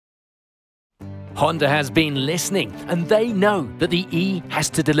Honda has been listening, and they know that the E has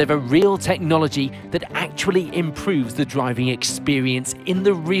to deliver real technology that actually improves the driving experience in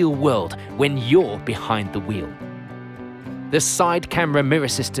the real world when you're behind the wheel. The side camera mirror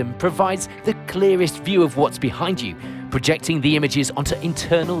system provides the clearest view of what's behind you, projecting the images onto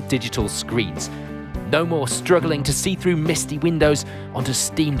internal digital screens. No more struggling to see through misty windows onto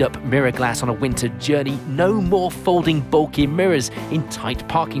steamed-up mirror glass on a winter journey. No more folding bulky mirrors in tight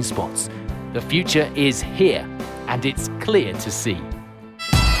parking spots. The future is here, and it's clear to see.